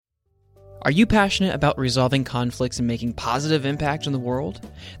Are you passionate about resolving conflicts and making positive impact in the world?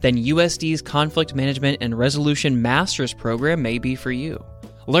 Then USD's Conflict Management and Resolution Master's Program may be for you.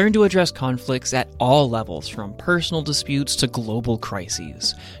 Learn to address conflicts at all levels, from personal disputes to global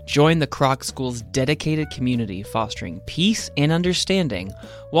crises. Join the Kroc School's dedicated community fostering peace and understanding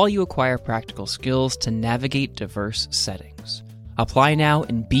while you acquire practical skills to navigate diverse settings. Apply now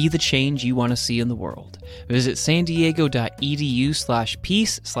and be the change you want to see in the world. Visit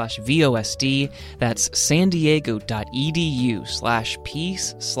sandiego.edu/peace/VOSD. That's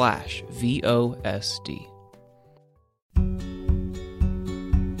sandiego.edu/peace/VOSD.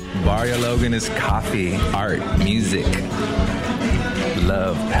 Barrio Logan is coffee, art, music,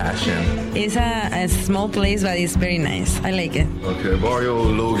 love, passion. It's a small place, but it's very nice. I like it. Okay, Barrio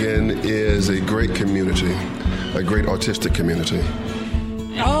Logan is a great community, a great artistic community.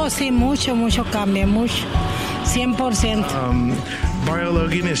 Oh, sí, mucho cambia, mucho. 100%. Barrio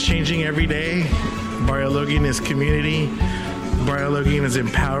Logan is changing every day. Barrio Logan is community. Barrio Logan is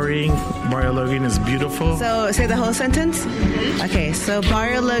empowering. Barrio Logan is beautiful. So, say the whole sentence? Okay, so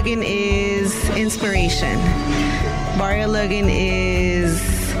Barrio Logan is inspiration. Barrio Logan is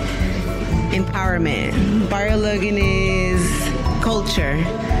empowerment. Barrio Logan is culture.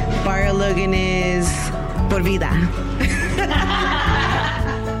 Barrio Logan is por vida.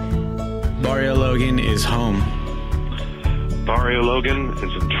 Barrio Logan is home. Barrio Logan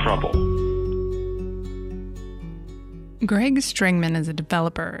is in trouble. Greg Stringman is a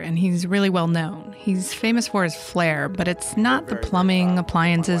developer, and he's really well known. He's famous for his flair, but it's not the plumbing,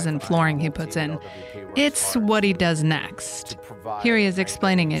 appliances, and flooring he puts in. It's what he does next. Here he is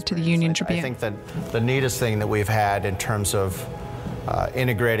explaining it to the Union Tribune. I think that the neatest thing that we've had in terms of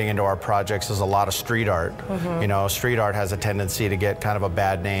integrating into our projects is a lot of street art. Mm-hmm. You know, street art has a tendency to get kind of a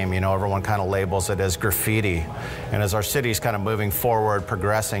bad name. You know, everyone kind of labels it as graffiti. And as our city's kind of moving forward,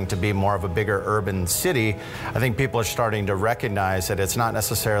 progressing to be more of a bigger urban city, I think people are starting to recognize that it's not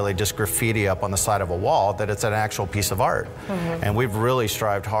necessarily just graffiti up on the side of a wall, that it's an actual piece of art. Mm-hmm. And we've really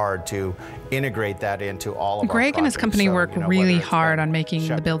strived hard to integrate that into all of our Greg and his projects. company So, work you know, really whether it's hard been on making the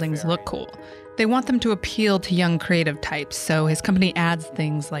Shepherd buildings Ferry. look cool. They want them to appeal to young creative types, so his company adds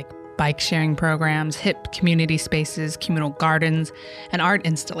things like bike sharing programs, hip community spaces, communal gardens, and art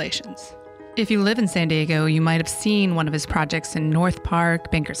installations. If you live in San Diego, you might have seen one of his projects in North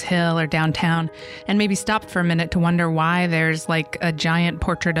Park, Bankers Hill, or downtown, and maybe stopped for a minute to wonder why there's like a giant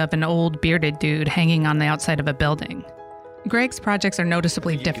portrait of an old bearded dude hanging on the outside of a building. Greg's projects are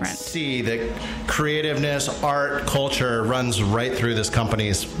noticeably different. You can see that creativeness, art, culture runs right through this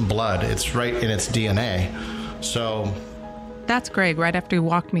company's blood. It's right in its DNA. So That's Greg right after he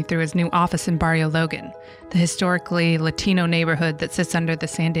walked me through his new office in Barrio Logan, the historically Latino neighborhood that sits under the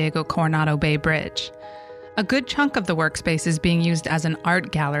San Diego Coronado Bay Bridge. A good chunk of the workspace is being used as an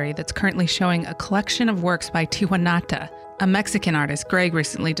art gallery that's currently showing a collection of works by Tijuanata, a Mexican artist Greg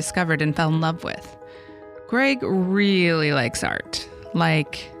recently discovered and fell in love with. Greg really likes art.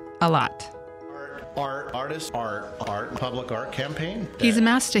 Like, a lot. artist, art, public art campaign. He's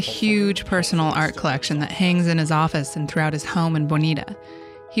amassed a huge personal art collection that hangs in his office and throughout his home in Bonita.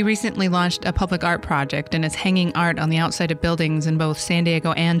 He recently launched a public art project and is hanging art on the outside of buildings in both San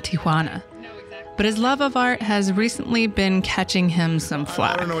Diego and Tijuana. But his love of art has recently been catching him some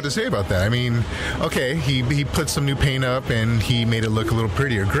flack. I don't know what to say about that. I mean, okay, he put some new paint up and he made it look a little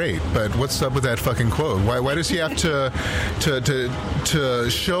prettier. Great, but what's up with that fucking quote? Why does he have to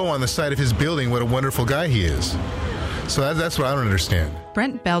show on the side of his building what a wonderful guy he is? So that's what I don't understand.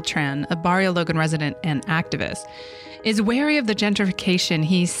 Brent Beltran, a Barrio Logan resident and activist, is wary of the gentrification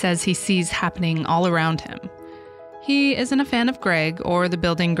he says he sees happening all around him. He isn't a fan of Greg or the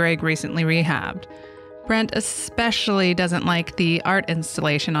building Greg recently rehabbed. Brent especially doesn't like the art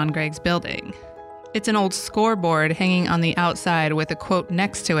installation on Greg's building. It's an old scoreboard hanging on the outside with a quote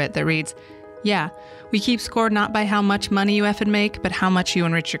next to it that reads, "Yeah, we keep score not by how much money you effing make, but how much you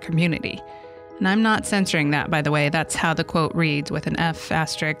enrich your community." And I'm not censoring that, by the way. That's how the quote reads, with an F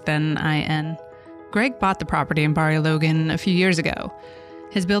asterisk, then I-N. Greg bought the property in Barrio Logan a few years ago.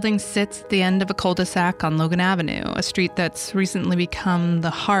 His building sits at the end of a cul-de-sac on Logan Avenue, a street that's recently become the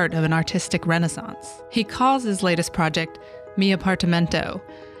heart of an artistic renaissance. He calls his latest project Mi Apartamento.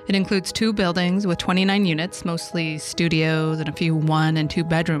 It includes 2 buildings with 29 units, mostly studios and a few 1- and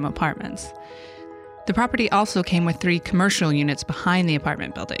 2-bedroom apartments. The property also came with 3 commercial units behind the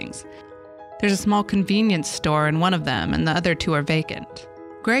apartment buildings. There's a small convenience store in one of them, and the other 2 are vacant.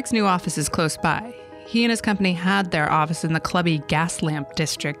 Greg's new office is close by. He and his company had their office in the clubby Gaslamp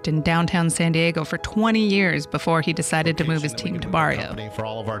district in downtown San Diego for 20 years before he decided to move his team to Barrio. For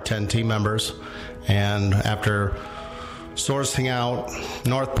all of our 10 team members, and after Stores hang out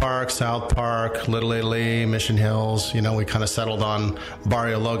North Park, South Park, Little Italy, Mission Hills. You know, we kind of settled on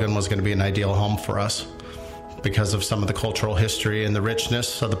Barrio Logan was going to be an ideal home for us because of some of the cultural history and the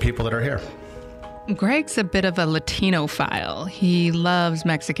richness of the people that are here. Greg's a bit of a Latino-phile. He loves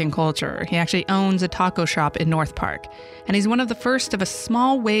Mexican culture. He actually owns a taco shop in North Park. And he's one of the first of a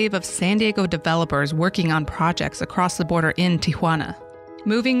small wave of San Diego developers working on projects across the border in Tijuana.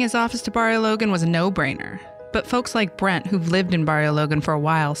 Moving his office to Barrio Logan was a no-brainer. But folks like Brent, who've lived in Barrio Logan for a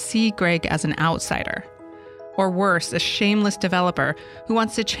while, see Greg as an outsider. Or worse, a shameless developer who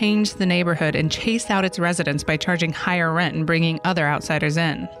wants to change the neighborhood and chase out its residents by charging higher rent and bringing other outsiders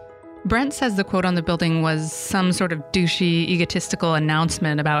in. Brent says the quote on the building was some sort of douchey, egotistical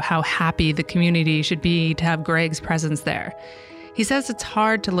announcement about how happy the community should be to have Greg's presence there. He says it's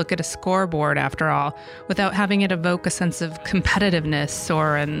hard to look at a scoreboard, after all, without having it evoke a sense of competitiveness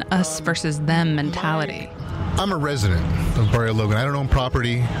or an us versus them mentality. I'm a resident of Barrio Logan. I don't own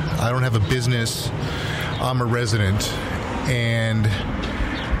property. I don't have a business. I'm a resident. And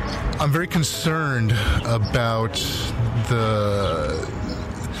I'm very concerned about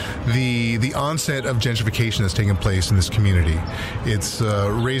the onset of gentrification that's taking place in this community. It's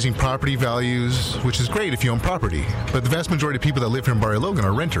raising property values, which is great if you own property, but the vast majority of people that live here in Barrio Logan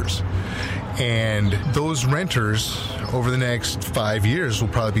are renters. And those renters, over the next 5 years, will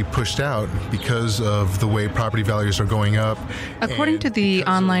probably be pushed out because of the way property values are going up. According to the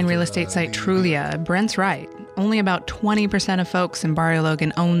online real estate site Trulia, Brent's right. Only about 20% of folks in Barrio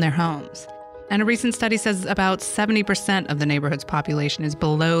Logan own their homes. And a recent study says about 70% of the neighborhood's population is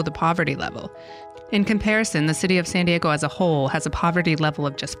below the poverty level. In comparison, the city of San Diego as a whole has a poverty level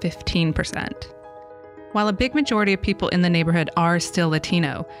of just 15%. While a big majority of people in the neighborhood are still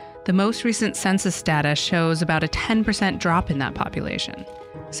Latino, the most recent census data shows about a 10% drop in that population.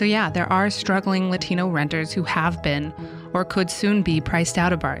 So yeah, there are struggling Latino renters who have been, or could soon be, priced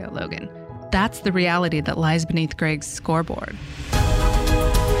out of Barrio Logan. That's the reality that lies beneath Greg's scoreboard.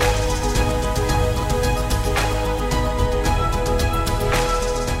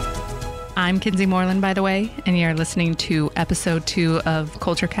 I'm Kinsey Moreland, by the way, and you're listening to episode 2 of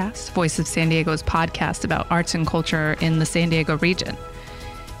CultureCast, Voice of San Diego's podcast about arts and culture in the San Diego region.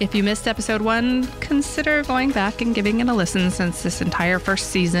 If you missed episode 1, consider going back and giving it a listen, since this entire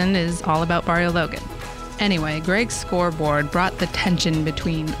first season is all about Barrio Logan. Anyway, Greg's scoreboard brought the tension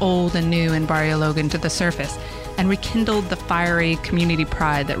between old and new in Barrio Logan to the surface and rekindled the fiery community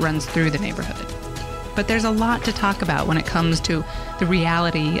pride that runs through the neighborhood. But there's a lot to talk about when it comes to the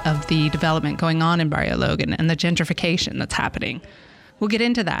reality of the development going on in Barrio Logan and the gentrification that's happening. We'll get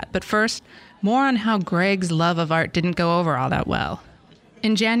into that, but first, more on how Greg's love of art didn't go over all that well.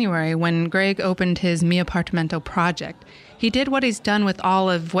 In January, when Greg opened his Mi Apartamento project, he did what he's done with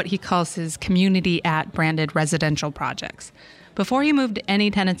all of what he calls his Community at branded residential projects. Before he moved any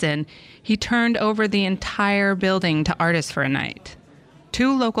tenants in, he turned over the entire building to artists for a night.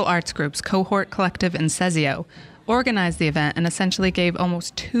 2 local arts groups, Cohort Collective and Cezio, organized the event and essentially gave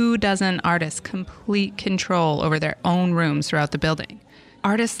almost 24 artists complete control over their own rooms throughout the building.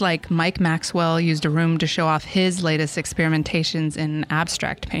 Artists like Mike Maxwell used a room to show off his latest experimentations in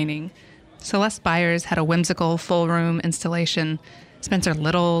abstract painting. Celeste Byers had a whimsical full-room installation. Spencer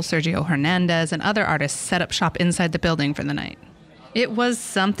Little, Sergio Hernandez, and other artists set up shop inside the building for the night. It was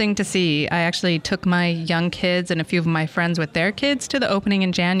something to see. I actually took my young kids and a few of my friends with their kids to the opening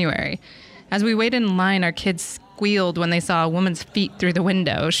in January. As we waited in line, our kids squealed when they saw a woman's feet through the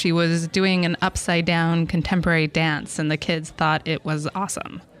window. She was doing an upside-down contemporary dance, and the kids thought it was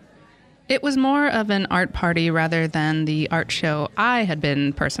awesome. It was more of an art party rather than the art show I had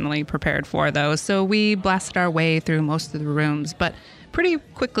been personally prepared for, though, so we blasted our way through most of the rooms, but pretty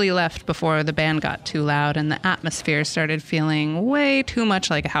quickly left before the band got too loud and the atmosphere started feeling way too much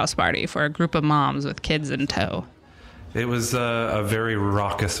like a house party for a group of moms with kids in tow. It was a very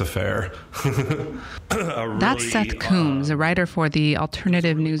raucous affair. That's Seth Coombs, a writer for the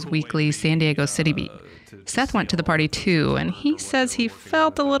alternative news weekly San Diego City Beat. Seth went to the party too, and he says he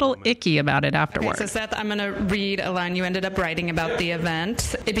felt a little icky about it afterward. Okay, so Seth, I'm going to read a line you ended up writing about the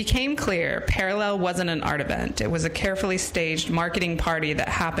event. It became clear Parallel wasn't an art event. It was a carefully staged marketing party that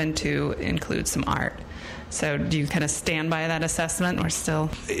happened to include some art. So do you kind of stand by that assessment, or still?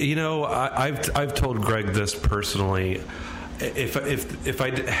 You know, I've told Greg this personally. If I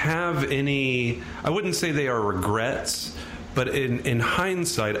have any, I wouldn't say they are regrets, but in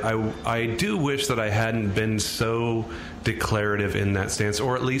hindsight, I do wish that I hadn't been so declarative in that stance,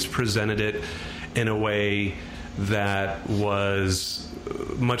 or at least presented it in a way that was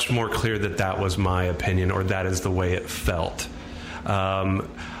much more clear that that was my opinion, or that is the way it felt.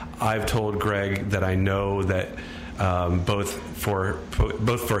 I've told Greg that I know that both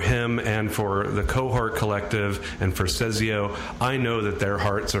for him and for the Cohort Collective and for Cesio. I know that their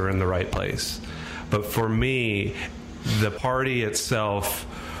hearts are in the right place. But for me, the party itself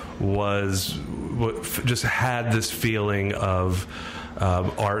just had this feeling of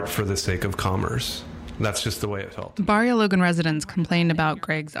art for the sake of commerce. That's just the way it felt. Barrio Logan residents complained about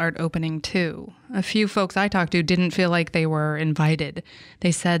Greg's art opening too. A few folks I talked to didn't feel like they were invited.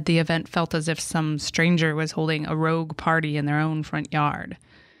 They said the event felt as if some stranger was holding a rogue party in their own front yard.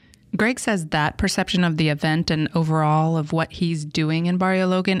 Greg says that perception of the event and overall of what he's doing in Barrio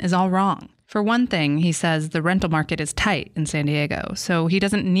Logan is all wrong. For one thing, he says the rental market is tight in San Diego, so he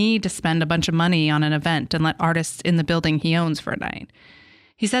doesn't need to spend a bunch of money on an event and let artists in the building he owns for a night.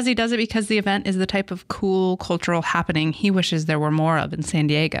 He says he does it because the event is the type of cool cultural happening he wishes there were more of in San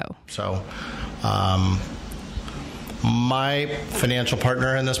Diego. So, my financial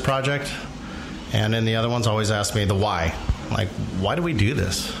partner in this project and in the other ones always ask me the why. Like, why do we do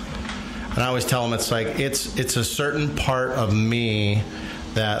this? And I always tell them it's a certain part of me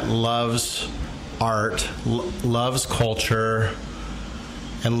that loves art, loves culture,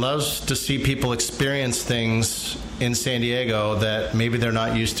 and loves to see people experience things in San Diego that maybe they're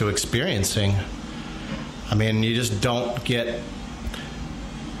not used to experiencing. I mean, you just don't get...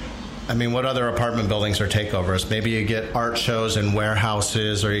 I mean, what other apartment buildings are takeovers? Maybe you get art shows in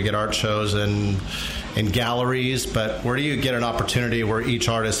warehouses or you get art shows in galleries, but where do you get an opportunity where each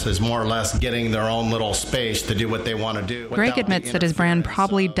artist is more or less getting their own little space to do what they want to do? Greg admits that his brand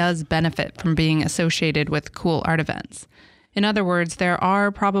probably does benefit from being associated with cool art events. In other words, there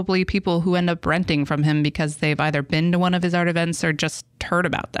are probably people who end up renting from him because they've either been to one of his art events or just heard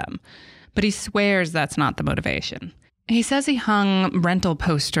about them. But he swears that's not the motivation. He says he hung rental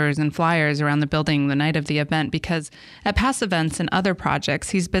posters and flyers around the building the night of the event because at past events and other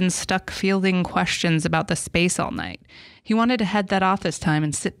projects, he's been stuck fielding questions about the space all night. He wanted to head that off this time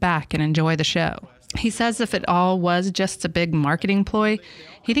and sit back and enjoy the show. He says if it all was just a big marketing ploy,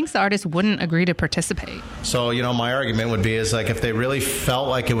 he thinks the artists wouldn't agree to participate. So, my argument would be is like if they really felt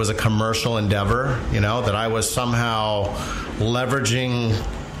like it was a commercial endeavor, that I was somehow leveraging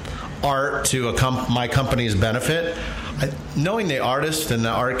art to my company's benefit, knowing the artist and the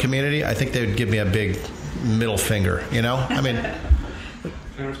art community, I think they would give me a big middle finger, I mean...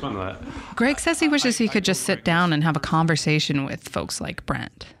 I respond to that. Greg says he wishes he could just sit down and have a conversation with folks like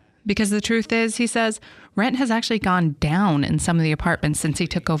Brent. Because the truth is, he says, rent has actually gone down in some of the apartments since he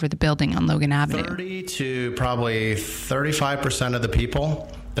took over the building on Logan Avenue. 30 to probably 35% of the people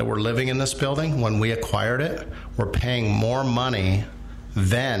that were living in this building when we acquired it were paying more money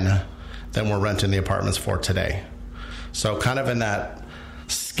then than we're renting the apartments for today. So kind of in that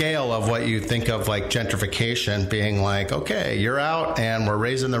scale of what you think of like gentrification being like, okay, you're out and we're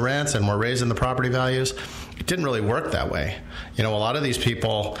raising the rents and we're raising the property values. It didn't really work that way. A lot of these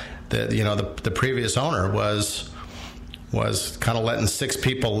people, the previous owner was kind of letting 6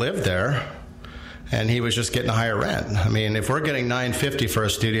 people live there, and he was just getting a higher rent. I mean, if we're getting $950 for a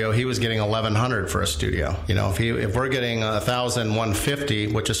studio, he was getting $1,100 for a studio. If we're getting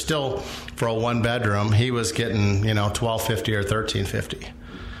 $1,150, which is still for a 1-bedroom, he was getting $1,250 or $1,350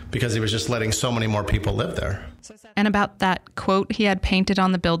 because he was just letting so many more people live there. And about that quote he had painted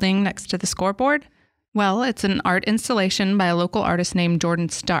on the building next to the scoreboard? Well, it's an art installation by a local artist named Jordan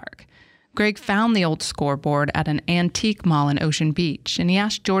Stark. Greg found the old scoreboard at an antique mall in Ocean Beach, and he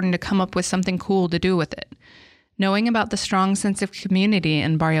asked Jordan to come up with something cool to do with it. Knowing about the strong sense of community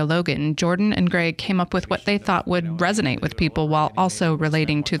in Barrio Logan, Jordan and Greg came up with what they thought would resonate with people while also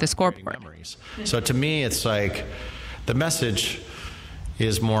relating to the scoreboard. So to me, it's like the message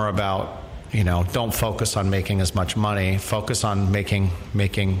is more about, don't focus on making as much money, focus on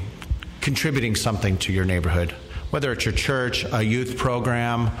contributing something to your neighborhood, whether it's your church, a youth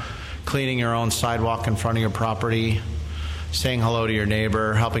program, cleaning your own sidewalk in front of your property, saying hello to your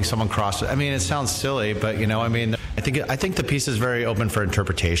neighbor, helping someone cross it. I mean, it sounds silly, but I think the piece is very open for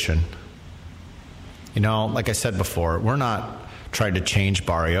interpretation. Like I said before, we're not trying to change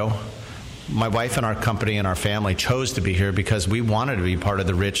Barrio. My wife and our company and our family chose to be here because we wanted to be part of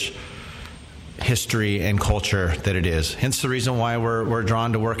the rich history and culture that it is. Hence the reason why we're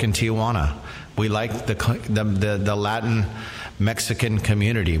drawn to work in Tijuana. We like the Latin Mexican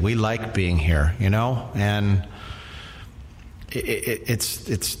community. We like being here, and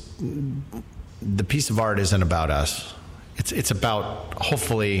it's the piece of art isn't about us. It's about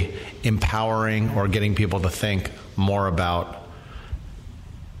hopefully empowering or getting people to think more about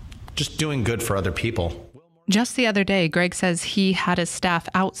just doing good for other people. Just the other day, Greg says he had his staff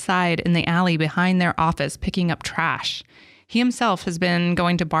outside in the alley behind their office picking up trash. He himself has been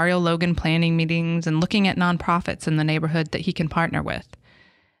going to Barrio Logan planning meetings and looking at nonprofits in the neighborhood that he can partner with.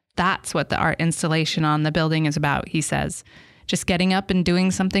 That's what the art installation on the building is about, he says. Just getting up and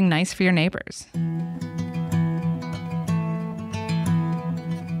doing something nice for your neighbors.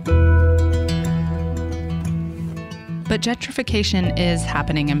 But gentrification is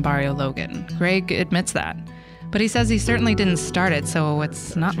happening in Barrio Logan. Greg admits that. But he says he certainly didn't start it, so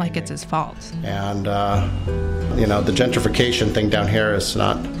it's not like it's his fault. And, the gentrification thing down here is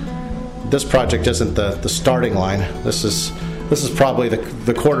not... This project isn't the starting line. This is probably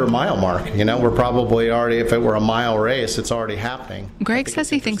the quarter mile mark. We're probably already, if it were a mile race, it's already happening. Greg says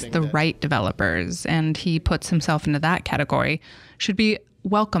he thinks the right developers, and he puts himself into that category, should be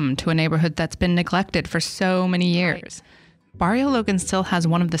welcome to a neighborhood that's been neglected for so many years. Barrio Logan still has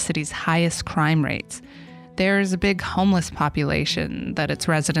one of the city's highest crime rates. There's a big homeless population that its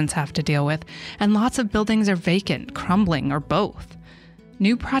residents have to deal with, and lots of buildings are vacant, crumbling, or both.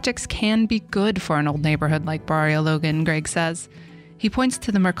 New projects can be good for an old neighborhood like Barrio Logan, Greg says. He points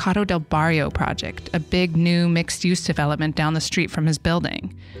to the Mercado del Barrio project, a big new mixed-use development down the street from his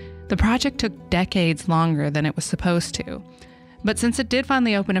building. The project took decades longer than it was supposed to. But since it did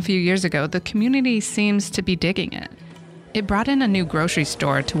finally open a few years ago, the community seems to be digging it. It brought in a new grocery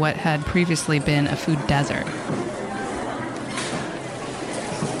store to what had previously been a food desert.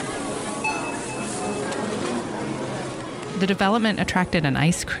 The development attracted an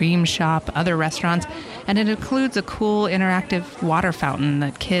ice cream shop, other restaurants, and it includes a cool interactive water fountain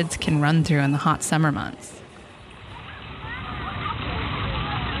that kids can run through in the hot summer months.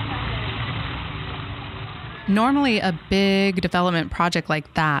 Normally, a big development project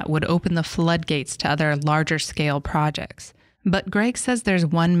like that would open the floodgates to other larger-scale projects. But Greg says there's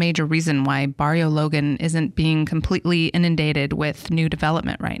one major reason why Barrio Logan isn't being completely inundated with new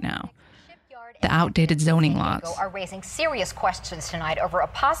development right now. The outdated zoning laws are raising serious questions tonight over a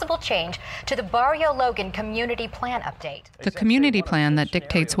possible change to the Barrio Logan community plan update. The community plan that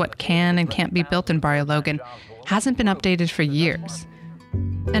dictates what can and can't be built in Barrio Logan hasn't been updated for years.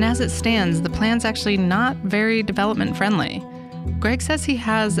 And as it stands, the plan's actually not very development friendly. Greg says he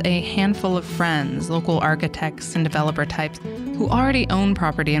has a handful of friends, local architects and developer types, who already own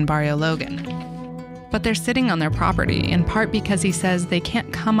property in Barrio Logan. But they're sitting on their property, in part because he says they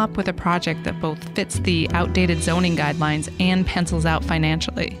can't come up with a project that both fits the outdated zoning guidelines and pencils out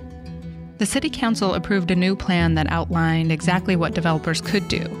financially. The city council approved a new plan that outlined exactly what developers could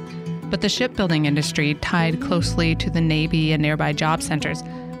do. But the shipbuilding industry, tied closely to the Navy and nearby job centers,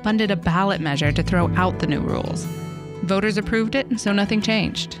 funded a ballot measure to throw out the new rules. Voters approved it, so nothing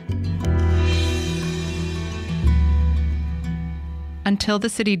changed. Until the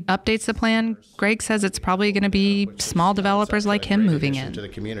city updates the plan, Greg says it's probably going to be small developers like him moving in. To the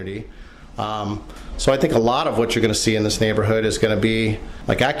community. So I think a lot of what you're going to see in this neighborhood is going to be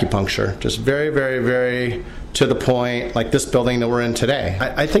like acupuncture, just very, very, very to the point, like this building that we're in today.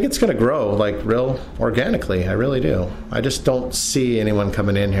 I think it's going to grow like real organically. I really do. I just don't see anyone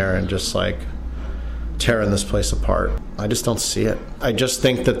coming in here and just like tearing this place apart. I just don't see it. I just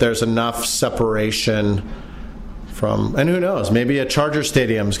think that there's enough separation from, and who knows, maybe a Charger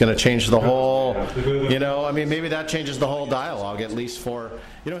Stadium is going to change the whole, maybe that changes the whole dialogue, at least for,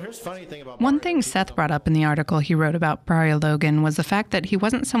 here's the funny thing about... One thing Seth brought up in the article he wrote about Barrio Logan was the fact that he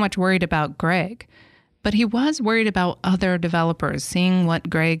wasn't so much worried about Greg, but he was worried about other developers seeing what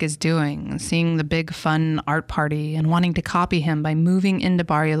Greg is doing, seeing the big fun art party and wanting to copy him by moving into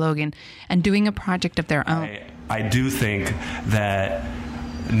Barrio Logan and doing a project of their own. I do think that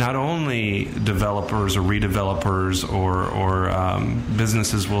not only developers or redevelopers or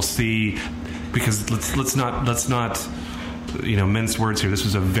businesses will see, because let's not mince words here. This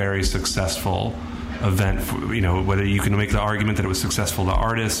was a very successful event. Whether you can make the argument that it was successful to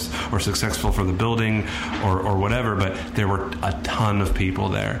artists or successful for the building or whatever, but there were a ton of people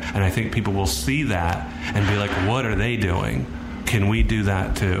there, and I think people will see that and be like, "What are they doing? Can we do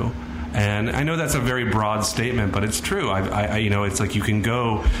that too?" And I know that's a very broad statement, but it's true. It's like you can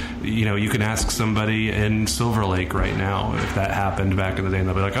go, you can ask somebody in Silver Lake right now if that happened back in the day, and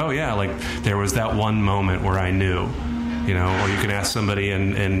they'll be like, oh yeah, like there was that one moment where I knew, or you can ask somebody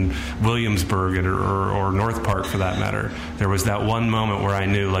in Williamsburg or North Park for that matter. There was that one moment where I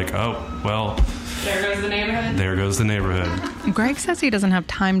knew, like, oh, well, there goes the neighborhood. There goes the neighborhood. Greg says he doesn't have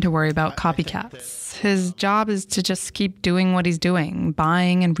time to worry about copycats. His job is to just keep doing what he's doing,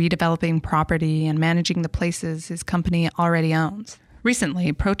 buying and redeveloping property and managing the places his company already owns.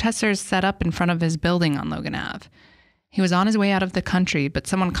 Recently, protesters set up in front of his building on Logan Ave. He was on his way out of the country, but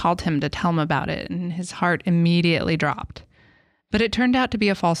someone called him to tell him about it, and his heart immediately dropped. But it turned out to be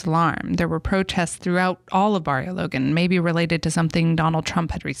a false alarm. There were protests throughout all of Barrio Logan, maybe related to something Donald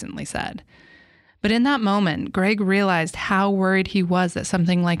Trump had recently said. But in that moment, Greg realized how worried he was that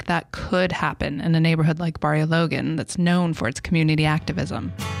something like that could happen in a neighborhood like Barrio Logan that's known for its community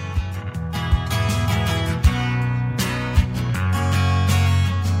activism.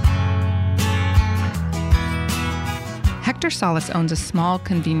 Hector Salas owns a small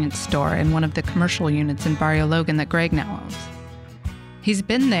convenience store in one of the commercial units in Barrio Logan that Greg now owns. He's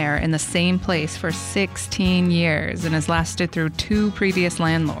been there in the same place for 16 years and has lasted through 2 previous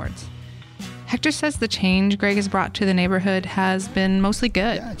landlords. Hector says the change Greg has brought to the neighborhood has been mostly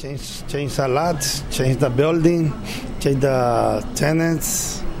good. Yeah, changed a lot. Changed the building, changed the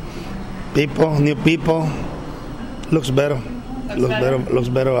tenants, new people. Looks better. Looks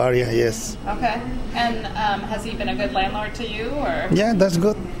better area, yes. Okay. And has he been a good landlord to you, or? Yeah, that's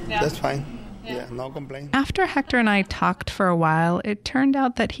good. Yeah. That's fine. Yeah, no complaint. After Hector and I talked for a while, it turned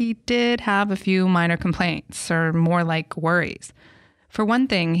out that he did have a few minor complaints, or more like worries. For one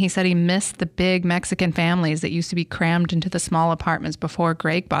thing, he said he missed the big Mexican families that used to be crammed into the small apartments before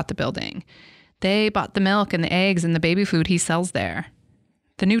Greg bought the building. They bought the milk and the eggs and the baby food he sells there.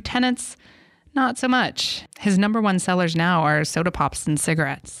 The new tenants, not so much. His number one sellers now are soda pops and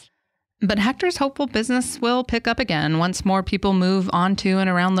cigarettes. But Hector's hopeful business will pick up again once more people move onto and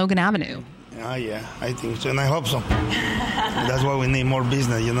around Logan Avenue. Yeah, I think so, and I hope so. That's why we need more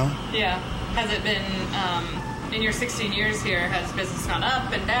business, you know? Yeah. Has it been, in your 16 years here, has business gone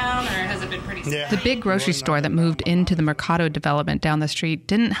up and down, or has it been pretty steady? The big grocery store that moved into the Mercado development down the street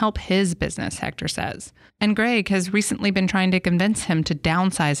didn't help his business, Hector says. And Greg has recently been trying to convince him to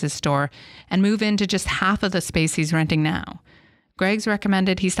downsize his store and move into just half of the space he's renting now. Greg's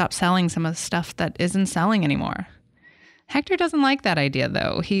recommended he stop selling some of the stuff that isn't selling anymore. Hector doesn't like that idea,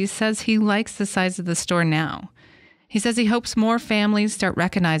 though. He says he likes the size of the store now. He says he hopes more families start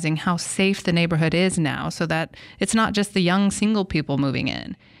recognizing how safe the neighborhood is now so that it's not just the young single people moving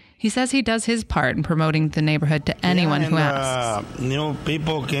in. He says he does his part in promoting the neighborhood to anyone who asks. New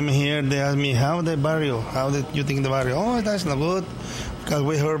people came here, they asked me, how the barrio? How did you think the barrio? Oh, that's not good. Because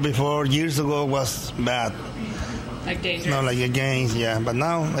we heard before, years ago, was bad. Like dangerous? No, like gangs, yeah. But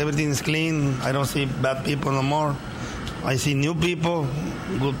now everything is clean. I don't see bad people no more. I see new people,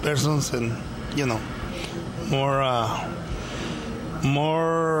 good persons, and, you know, more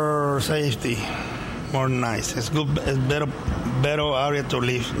safety, more nice. It's good. It's better area to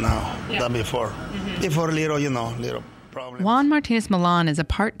live now than before. Mm-hmm. Before little problems. Juan Martinez Milan is a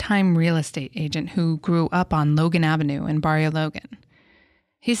part-time real estate agent who grew up on Logan Avenue in Barrio Logan.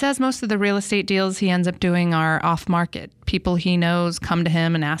 He says most of the real estate deals he ends up doing are off-market. People he knows come to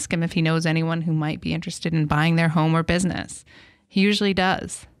him and ask him if he knows anyone who might be interested in buying their home or business. He usually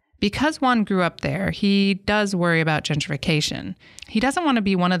does. Because Juan grew up there, he does worry about gentrification. He doesn't want to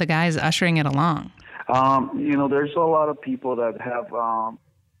be one of the guys ushering it along. There's a lot of people that have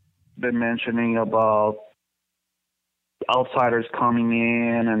been mentioning about outsiders coming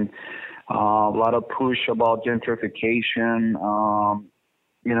in and a lot of push about gentrification.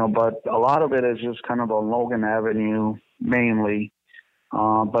 But a lot of it is just kind of on Logan Avenue mainly.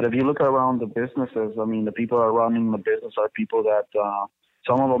 But if you look around the businesses, the people that are running the business are people that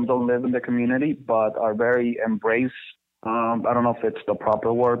some of them don't live in the community, but are very embraced. I don't know if it's the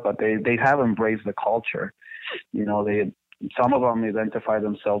proper word, but they have embraced the culture. Some of them identify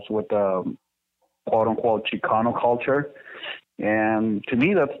themselves with the quote unquote Chicano culture. And to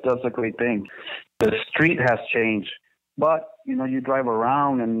me, that's a great thing. The street has changed, but you drive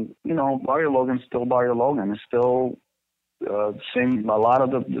around and, Barrio Logan's still Barrio Logan. It's still same. A lot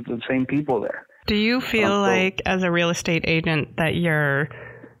of the same people there. Do you feel like, as a real estate agent, that you're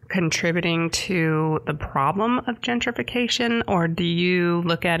contributing to the problem of gentrification, or do you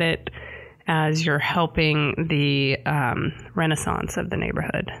look at it as you're helping the renaissance of the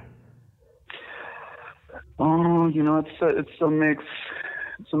neighborhood? Oh, it's a mix.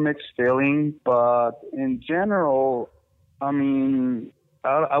 It's a mixed feeling, but in general, I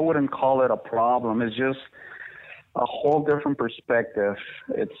wouldn't call it a problem. It's just a whole different perspective.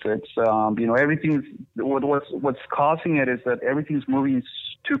 It's everything's what's causing it is that everything's moving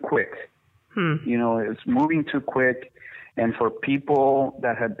too quick. It's moving too quick, and for people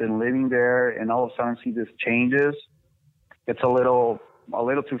that have been living there and all of a sudden see these changes, it's a little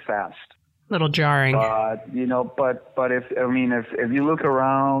too fast. A little jarring. But if you look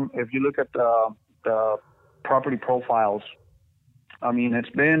around, if you look at the property profiles, it's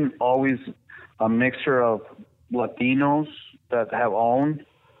been always a mixture of Latinos that have owned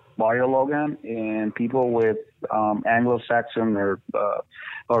Barrio Logan and people with Anglo-Saxon or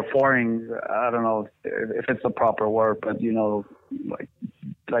foreign, I don't know if it's the proper word, but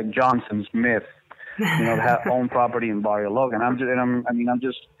like Johnson Smith, that have own property in Barrio Logan. I'm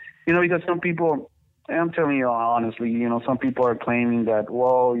just, because some people, I'm telling you honestly, some people are claiming that,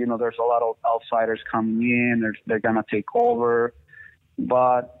 there's a lot of outsiders coming in, they're gonna take over,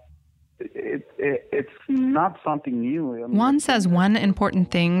 but it's not something new. Juan says one important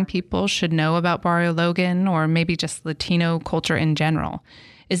thing people should know about Barrio Logan, or maybe just Latino culture in general,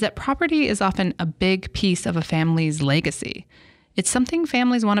 is that property is often a big piece of a family's legacy. It's something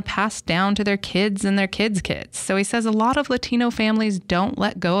families want to pass down to their kids and their kids' kids. So he says a lot of Latino families don't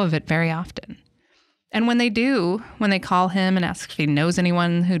let go of it very often. And when they do, when they call him and ask if he knows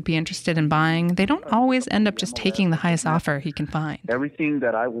anyone who'd be interested in buying, they don't always end up just taking the highest offer he can find. Everything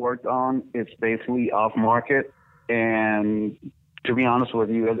that I worked on is basically off market. And to be honest with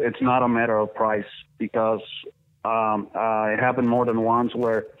you, it's not a matter of price, because it happened more than once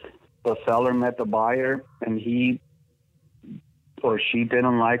where the seller met the buyer and he or she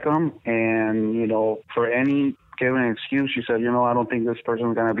didn't like him. And, for any given excuse, she said, I don't think this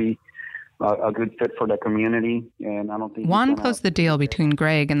person's going to be a good fit for the community, and I don't think Juan closed the deal between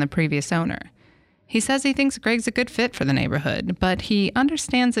Greg and the previous owner. He says he thinks Greg's a good fit for the neighborhood, but he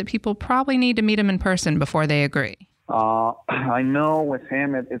understands that people probably need to meet him in person before they agree. I know with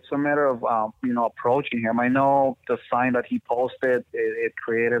him, it's a matter of, approaching him. I know the sign that he posted, it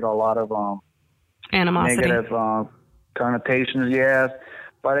created a lot of animosity, negative connotations, yes.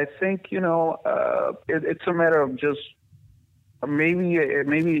 But I think, it's a matter of just,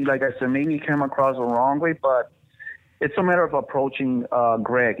 maybe, like I said, maybe it came across the wrong way, but it's a matter of approaching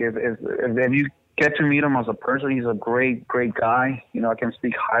Greg. If you get to meet him as a person, he's a great guy. I can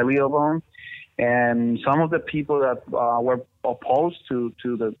speak highly of him. And some of the people that were opposed to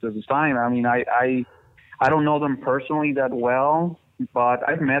the design, I don't know them personally that well, but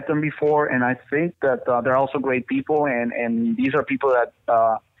I've met them before, and I think that they're also great people. And these are people that,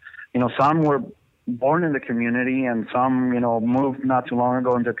 some were born in the community, and some, moved not too long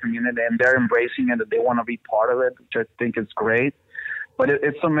ago into the community, and they're embracing it, that they want to be part of it, which I think is great. But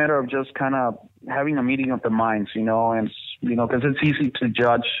it's a matter of just kind of having a meeting of the minds, and, because it's easy to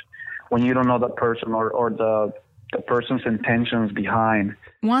judge when you don't know the person or the person's intentions behind.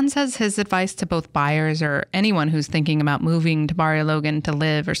 Juan says his advice to both buyers or anyone who's thinking about moving to Barrio Logan to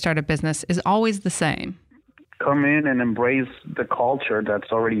live or start a business is always the same. Come in and embrace the culture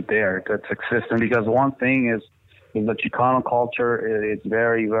that's already there, that's existing. Because one thing is the Chicano culture, it's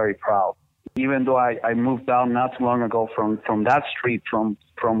very, very proud. Even though I moved down not too long ago from that street, from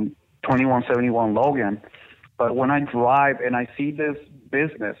 2171 Logan, but when I drive and I see this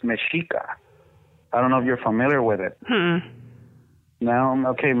business, Mexica, I don't know if you're familiar with it. No,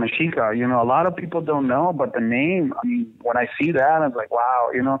 okay, Mexica, a lot of people don't know, but the name, when I see that, I'm like, wow,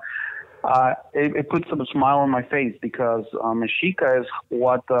 it puts a smile on my face, because Mexica is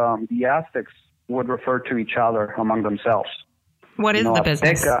what the Aztecs would refer to each other among themselves. What is the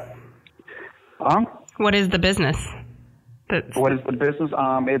business? Huh? What is the business? What is the business?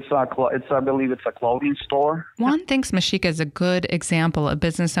 I believe it's a clothing store. Juan thinks Mexica is a good example of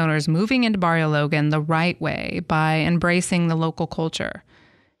business owners moving into Barrio Logan the right way by embracing the local culture.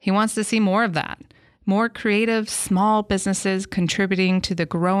 He wants to see more of that. More creative, small businesses contributing to the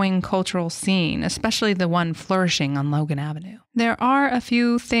growing cultural scene, especially the one flourishing on Logan Avenue. There are a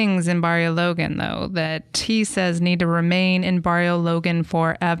few things in Barrio Logan, though, that he says need to remain in Barrio Logan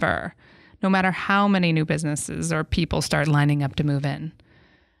forever, no matter how many new businesses or people start lining up to move in.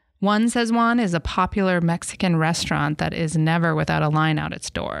 One, says Juan, is a popular Mexican restaurant that is never without a line out its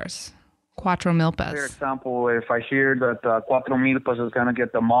doors. Cuatro Milpas. For example, if I hear that Cuatro Milpas is going to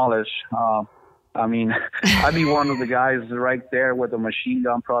get demolished, I'd be one of the guys right there with a machine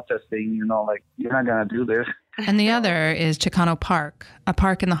gun protesting, you're not going to do this. And the other is Chicano Park, a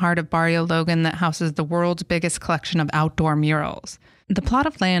park in the heart of Barrio Logan that houses the world's biggest collection of outdoor murals. The plot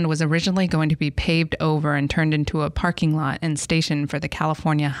of land was originally going to be paved over and turned into a parking lot and station for the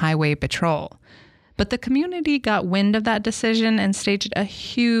California Highway Patrol. But the community got wind of that decision and staged a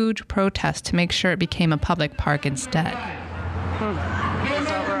huge protest to make sure it became a public park instead.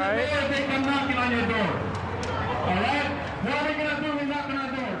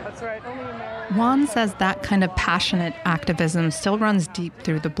 Juan says that kind of passionate activism still runs deep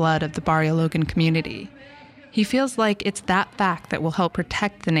through the blood of the Barrio Logan community. He feels like it's that fact that will help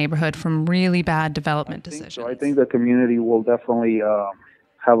protect the neighborhood from really bad development decisions. So I think the community will definitely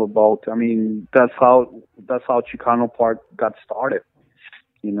have a vote. That's how Chicano Park got started.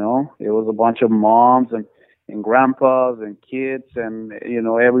 It was a bunch of moms and grandpas and kids and,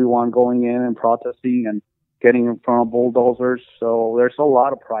 everyone going in and protesting and getting in front of bulldozers. So there's a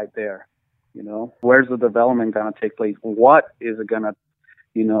lot of pride there. You know, where's the development going to take place? What is it going to,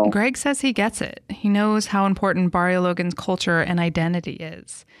 you know? Greg says he gets it. He knows how important Barrio Logan's culture and identity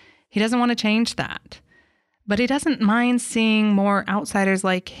is. He doesn't want to change that. But he doesn't mind seeing more outsiders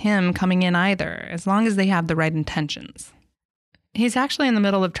like him coming in either, as long as they have the right intentions. He's actually in the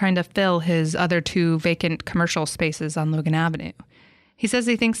middle of trying to fill his other 2 vacant commercial spaces on Logan Avenue. He says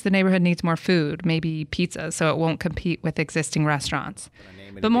he thinks the neighborhood needs more food, maybe pizza, so it won't compete with existing restaurants.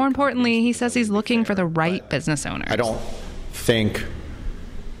 But more importantly, he says he's looking for the right business owners. I don't think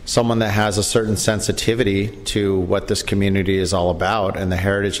someone that has a certain sensitivity to what this community is all about and the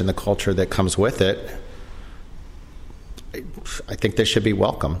heritage and the culture that comes with it, I think they should be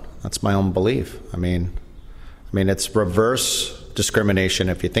welcome. That's my own belief. I mean, it's reverse discrimination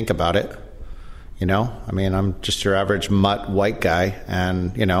if you think about it. You know, I mean, I'm just your average mutt white guy,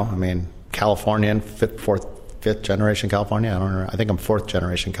 and you know, I mean, Californian, fifth generation Californian. I don't know. I think I'm 4th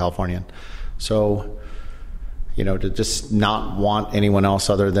generation Californian. So, you know, to just not want anyone else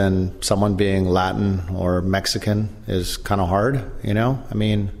other than someone being Latin or Mexican is kind of hard. You know, I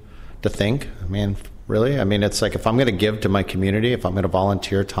mean, to think. I mean, really? I mean, it's like if I'm going to give to my community, if I'm going to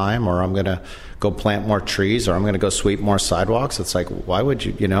volunteer time, or I'm going to go plant more trees, or I'm going to go sweep more sidewalks, it's like, why would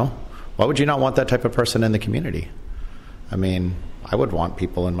you not want that type of person in the community? I mean, I would want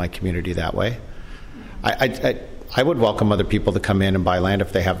people in my community that way. I would welcome other people to come in and buy land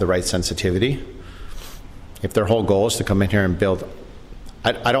if they have the right sensitivity. If their whole goal is to come in here and build,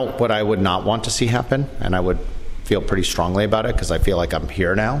 what I would not want to see happen, and I would feel pretty strongly about it because I feel like I'm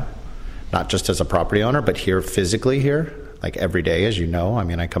here now, not just as a property owner, but here physically here, like every day, as you know. I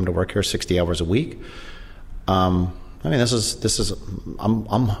mean, I come to work here 60 hours a week. I mean, this is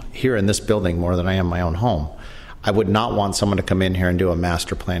I'm here in this building more than I am my own home. I would not want someone to come in here and do a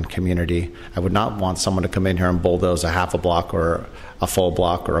master plan community. I would not want someone to come in here and bulldoze a half a block or a full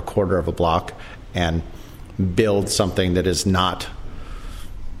block or a quarter of a block and build something that is not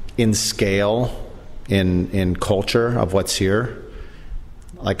in scale, in culture of what's here.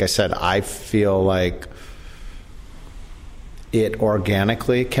 Like I said, I feel like it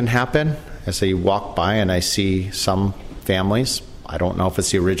organically can happen. As I walk by and I see some families, I don't know if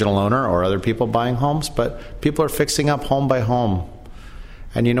it's the original owner or other people buying homes, but people are fixing up home by home.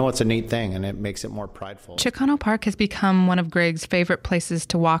 And you know, it's a neat thing, and it makes it more prideful. Chicano Park has become one of Greg's favorite places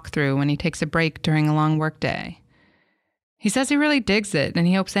to walk through when he takes a break during a long workday. He says he really digs it, and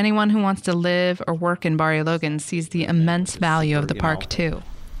he hopes anyone who wants to live or work in Barrio Logan sees the immense value of the park, too.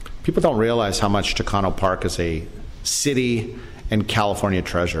 People don't realize how much Chicano Park is a city and California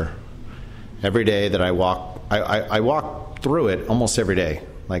treasure. Every day that I walk, I walk through it almost every day.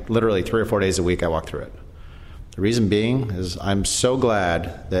 Like literally 3 or 4 days a week I walk through it. The reason being is I'm so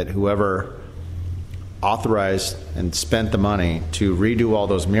glad that whoever authorized and spent the money to redo all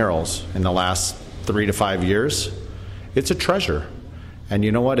those murals in the last 3 to 5 years, it's a treasure. And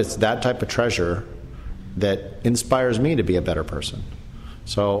you know what? It's that type of treasure that inspires me to be a better person.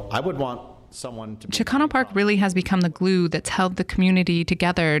 So I would want someone to... Chicano Park really has become the glue that's held the community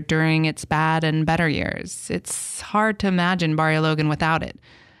together during its bad and better years. It's hard to imagine Barrio Logan without it.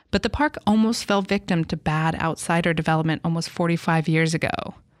 But the park almost fell victim to bad outsider development almost 45 years ago.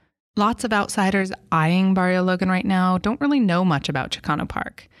 Lots of outsiders eyeing Barrio Logan right now don't really know much about Chicano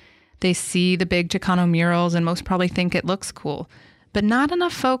Park. They see the big Chicano murals and most probably think it looks cool. But not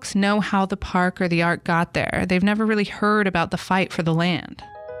enough folks know how the park or the art got there. They've never really heard about the fight for the land.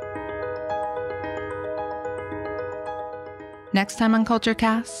 Next time on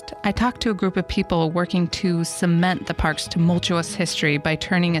CultureCast, I talk to a group of people working to cement the park's tumultuous history by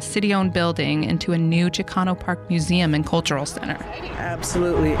turning a city-owned building into a new Chicano Park Museum and Cultural Center.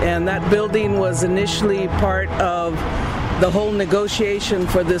 Absolutely, and that building was initially part of the whole negotiation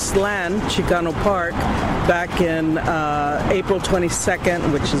for this land, Chicano Park, back in April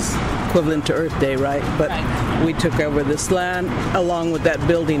 22nd, which is equivalent to Earth Day, right? But we took over this land along with that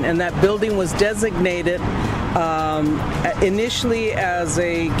building, and that building was designated initially as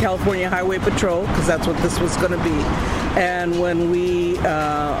a California Highway Patrol, because that's what this was going to be. And when we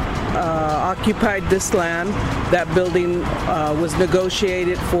occupied this land, that building was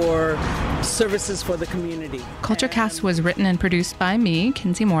negotiated for services for the community. CultureCast was written and produced by me,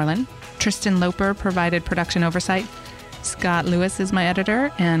 Kinsey Moreland. Tristan Loper provided production oversight. Scott Lewis is my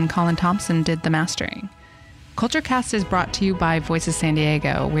editor, and Colin Thompson did the mastering. CultureCast is brought to you by Voices San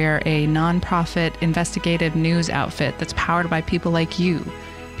Diego. We're a nonprofit investigative news outfit that's powered by people like you,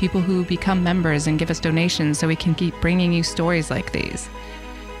 people who become members and give us donations so we can keep bringing you stories like these.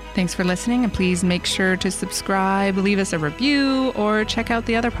 Thanks for listening, and please make sure to subscribe, leave us a review, or check out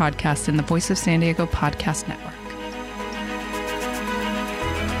the other podcasts in the Voice of San Diego podcast network.